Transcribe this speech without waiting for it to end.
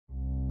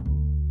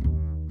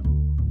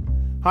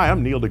Hi,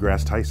 I'm Neil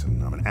deGrasse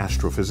Tyson. I'm an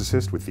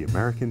astrophysicist with the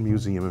American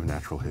Museum of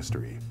Natural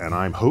History, and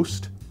I'm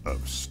host of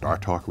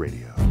StarTalk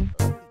Radio.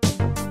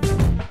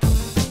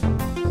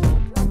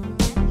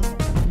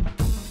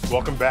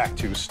 Welcome back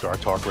to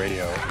StarTalk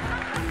Radio.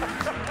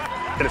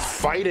 And it's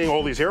fighting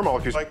all these air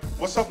molecules. Like,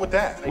 what's up with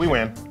that? We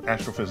win.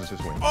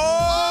 Astrophysicists win.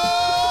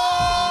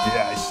 Oh!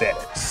 Yeah, I said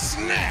it.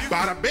 Snap!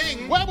 Bada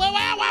bing! Wow,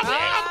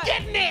 I'm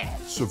getting it!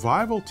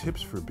 Survival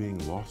tips for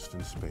being lost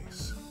in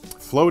space.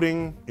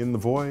 Floating in the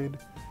void.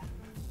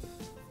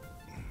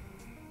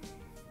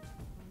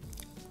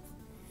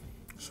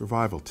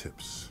 Survival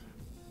tips.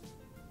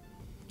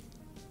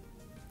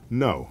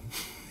 No.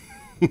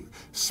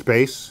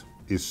 Space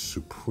is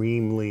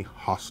supremely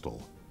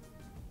hostile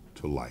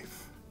to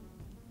life.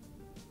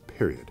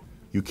 Period.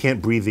 You can't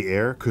breathe the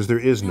air because there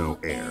is no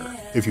air.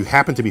 If you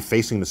happen to be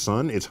facing the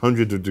sun, it's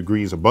hundreds of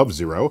degrees above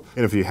zero.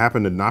 And if you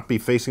happen to not be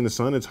facing the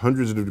sun, it's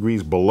hundreds of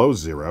degrees below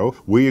zero.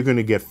 Where you're going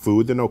to get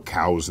food, there are no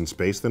cows in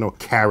space, there are no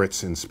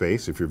carrots in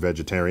space if you're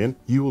vegetarian.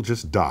 You will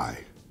just die.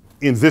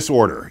 In this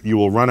order, you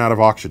will run out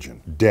of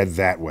oxygen, dead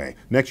that way.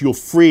 Next, you'll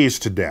freeze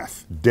to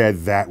death,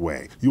 dead that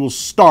way. You will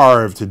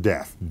starve to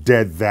death,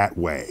 dead that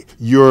way.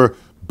 Your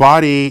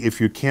body,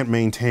 if you can't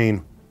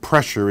maintain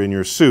pressure in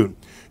your suit,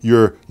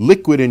 your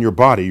liquid in your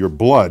body, your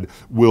blood,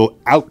 will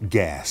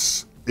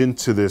outgas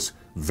into this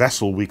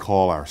vessel we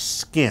call our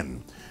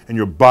skin. And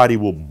your body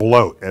will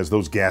bloat as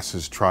those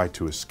gases try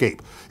to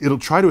escape. It'll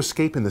try to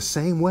escape in the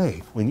same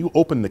way. When you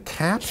open the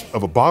cap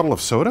of a bottle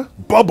of soda,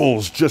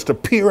 bubbles just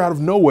appear out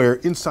of nowhere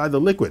inside the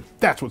liquid.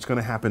 That's what's going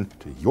to happen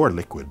to your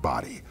liquid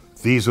body.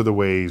 These are the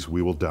ways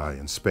we will die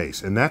in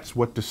space. And that's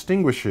what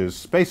distinguishes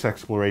space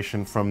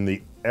exploration from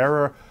the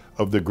era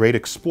of the great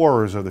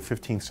explorers of the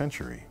 15th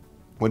century.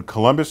 When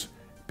Columbus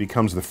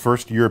becomes the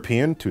first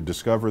European to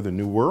discover the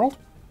New World,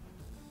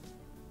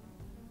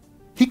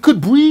 he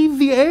could breathe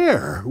the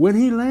air when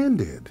he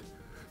landed.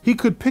 He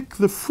could pick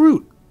the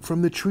fruit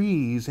from the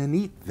trees and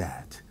eat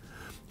that.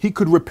 He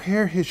could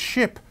repair his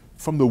ship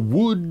from the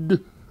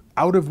wood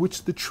out of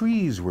which the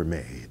trees were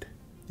made.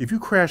 If you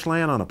crash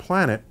land on a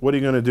planet, what are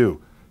you going to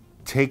do?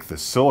 Take the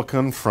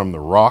silicon from the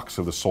rocks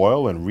of the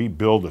soil and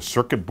rebuild a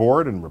circuit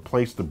board and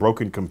replace the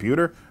broken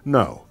computer?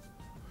 No.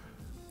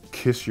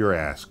 Kiss your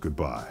ass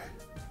goodbye.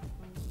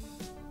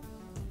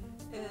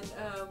 And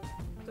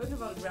talking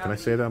about gravity. Can I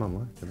say that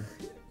online? Can I?